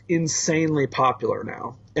like insanely popular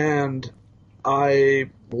now. And I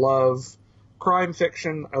love crime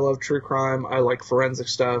fiction. I love true crime. I like forensic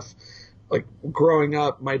stuff. Like growing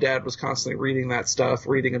up, my dad was constantly reading that stuff,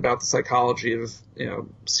 reading about the psychology of,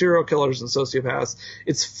 serial killers and sociopaths.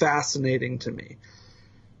 It's fascinating to me.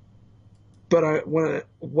 But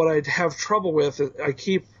what I have trouble with is I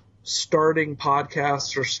keep starting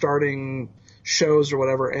podcasts or starting shows or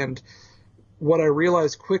whatever, and what I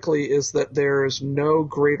realize quickly is that there is no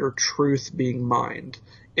greater truth being mined.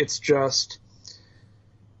 It's just,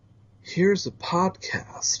 here's a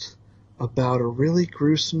podcast about a really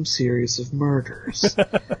gruesome series of murders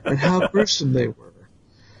and how gruesome they were.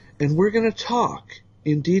 And we're going to talk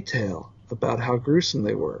in detail about how gruesome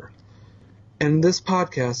they were. And this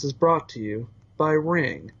podcast is brought to you by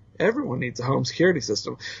Ring. Everyone needs a home security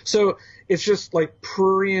system. So it's just like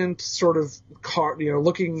prurient sort of car,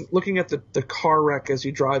 looking at the car wreck as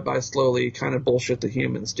you drive by slowly kind of bullshit that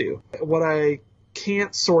humans do. What I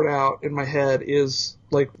can't sort out in my head is,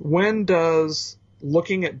 like, when does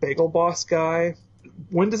looking at Bagel Boss Guy,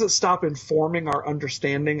 when does it stop informing our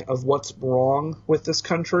understanding of what's wrong with this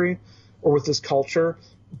country or with this culture?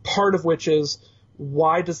 Part of which is,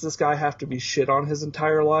 why does this guy have to be shit on his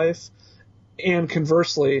entire life? And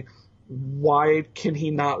conversely, why can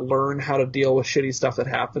he not learn how to deal with shitty stuff that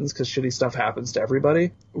happens? Because shitty stuff happens to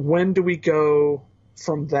everybody. When do we go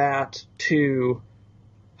from that to,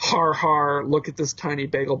 har, look at this tiny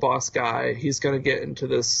Bagel Boss guy. He's going to get into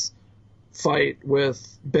this fight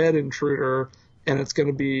with Bed Intruder, and it's going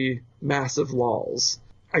to be massive lols.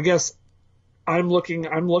 I guess I'm looking,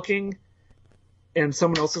 and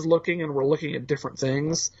someone else is looking, and we're looking at different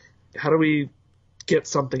things. How do we get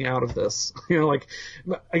something out of this? I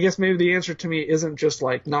guess maybe the answer to me isn't just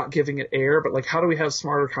like not giving it air, but like, how do we have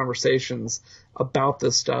smarter conversations about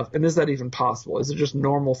this stuff? And is that even possible? Is it just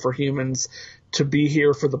normal for humans to be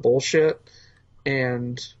here for the bullshit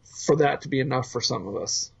and for that to be enough for some of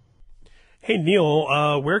us? Hey,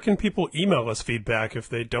 Neil, where can people email us feedback if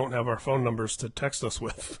they don't have our phone numbers to text us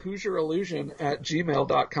with?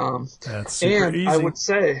 HoosierIllusion@gmail.com. That's super easy. I would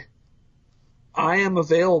say I am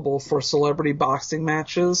available for celebrity boxing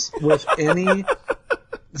matches with any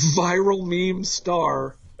viral meme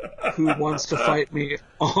star who wants to fight me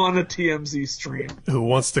on a TMZ stream. Who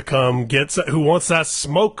wants to come who wants that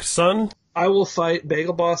smoke, son? I will fight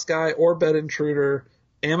Bagel Boss Guy or Bed Intruder.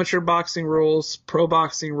 Amateur boxing rules, pro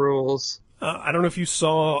boxing rules. I don't know if you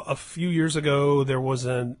saw a few years ago, there was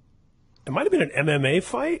it might have been an MMA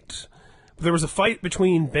fight. There was a fight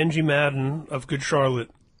between Benji Madden of Good Charlotte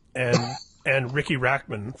and Ricky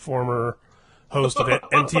Rackman, former host of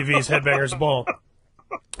MTV's Headbangers Ball.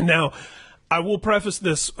 Now, I will preface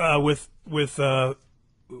this with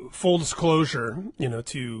full disclosure,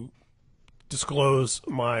 to disclose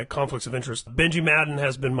my conflicts of interest. Benji Madden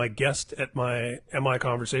has been my guest at my MI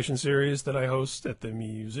Conversation series that I host at the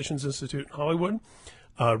Musicians Institute in Hollywood.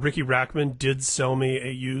 Ricky Rackman did sell me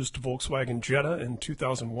a used Volkswagen Jetta in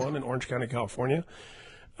 2001 in Orange County, California,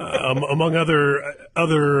 among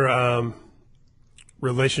other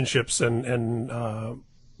relationships and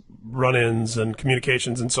run-ins and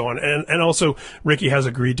communications and so on. And also, Ricky has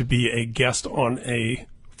agreed to be a guest on a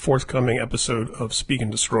forthcoming episode of Speak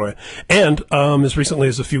and Destroy. And as recently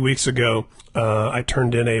as a few weeks ago, I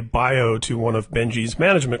turned in a bio to one of Benji's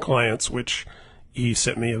management clients, which he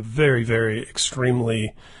sent me a very, very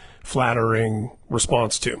extremely flattering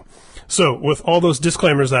response to. So with all those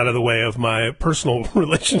disclaimers out of the way of my personal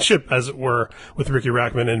relationship, as it were, with Ricky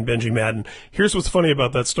Rackman and Benji Madden, here's what's funny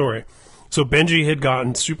about that story. So Benji had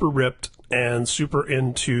gotten super ripped and super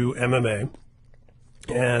into MMA.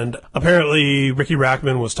 And apparently Ricky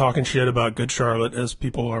Rackman was talking shit about Good Charlotte, as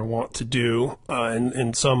people are wont to do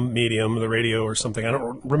in some medium, the radio or something. I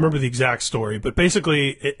don't remember the exact story, but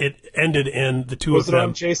basically it ended in the two of them. Was it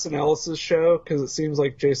on Jason Ellis's show? Because it seems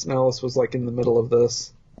like Jason Ellis was like in the middle of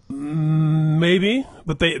this. Maybe,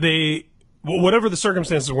 but they whatever the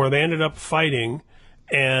circumstances were, they ended up fighting,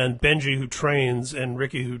 and Benji, who trains, and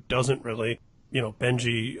Ricky, who doesn't really,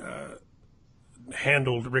 Benji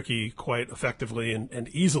handled Ricky quite effectively and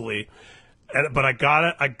easily, but I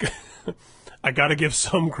gotta give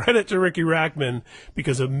some credit to Ricky Rackman,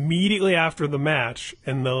 because immediately after the match,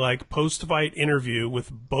 in the post-fight interview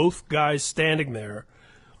with both guys standing there,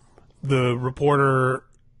 the reporter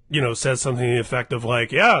says something to the effect of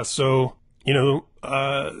yeah, so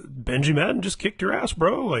Benji Madden just kicked your ass,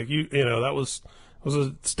 bro. That was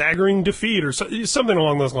a staggering defeat or something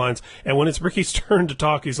along those lines. And when it's Ricky's turn to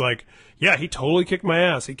talk, he's like, yeah, he totally kicked my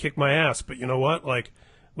ass. He kicked my ass. But you know what?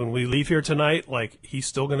 When we leave here tonight, he's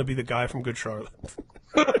still going to be the guy from Good Charlotte.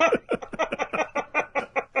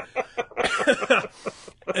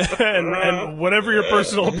 and whatever your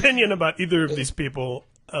personal opinion about either of these people,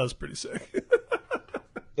 that was pretty sick.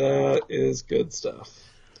 That is good stuff.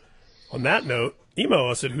 On that note, email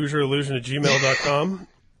us at HoosierIllusion@gmail.com.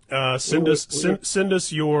 Send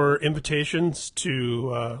us your invitations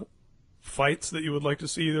to fights that you would like to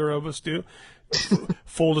see either of us do.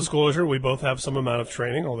 Full disclosure, we both have some amount of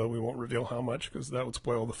training, although we won't reveal how much because that would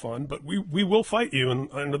spoil the fun. But we will fight you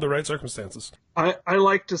under the right circumstances. I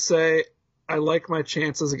like to say I like my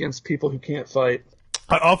chances against people who can't fight.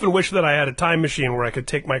 I often wish that I had a time machine where I could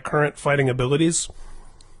take my current fighting abilities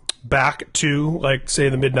back to, like, say,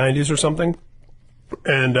 the mid-'90s or something,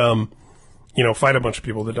 and fight a bunch of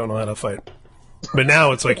people that don't know how to fight. But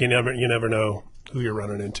now it's like you never know who you're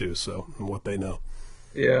running into, and what they know,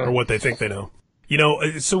 or what they think they know.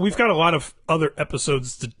 So we've got a lot of other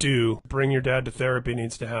episodes to do. Bring Your Dad to Therapy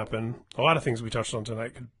needs to happen. A lot of things we touched on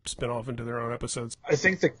tonight could spin off into their own episodes. I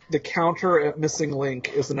think the counter at Missing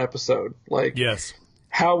Link is an episode. Like, yes,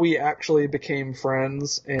 how we actually became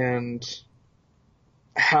friends and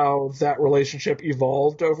how that relationship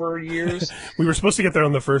evolved over years. We were supposed to get there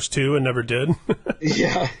on the first two and never did.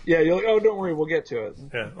 Yeah. You're like, oh, don't worry, we'll get to it.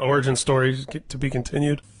 Yeah, origin story to be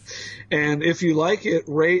continued. And if you like it,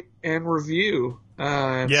 rate and review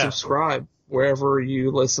and subscribe wherever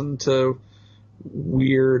you listen to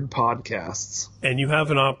weird podcasts. And you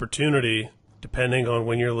have an opportunity, depending on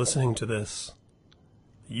when you're listening to this,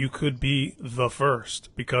 you could be the first,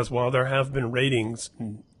 because while there have been ratings,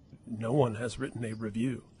 no one has written a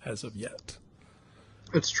review as of yet.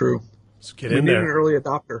 It's true. So get in there. We need an early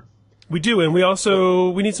adopter. We do, and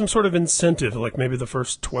we need some sort of incentive, like maybe the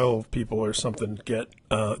first 12 people or something get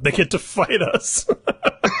to fight us.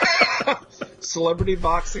 Celebrity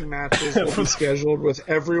boxing matches will be scheduled with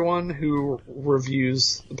everyone who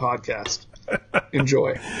reviews the podcast.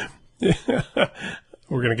 Enjoy.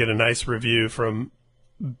 We're gonna get a nice review from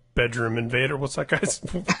Bedroom Invader. What's that guy's?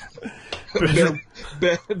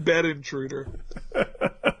 Bed intruder.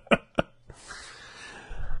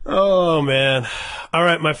 Oh, man. All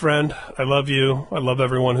right, my friend. I love you. I love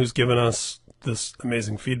everyone who's given us this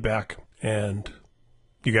amazing feedback. And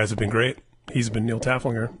you guys have been great. He's been Neil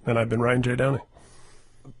Taflinger, and I've been Ryan J. Downey.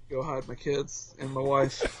 Go hide my kids and my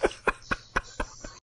wife.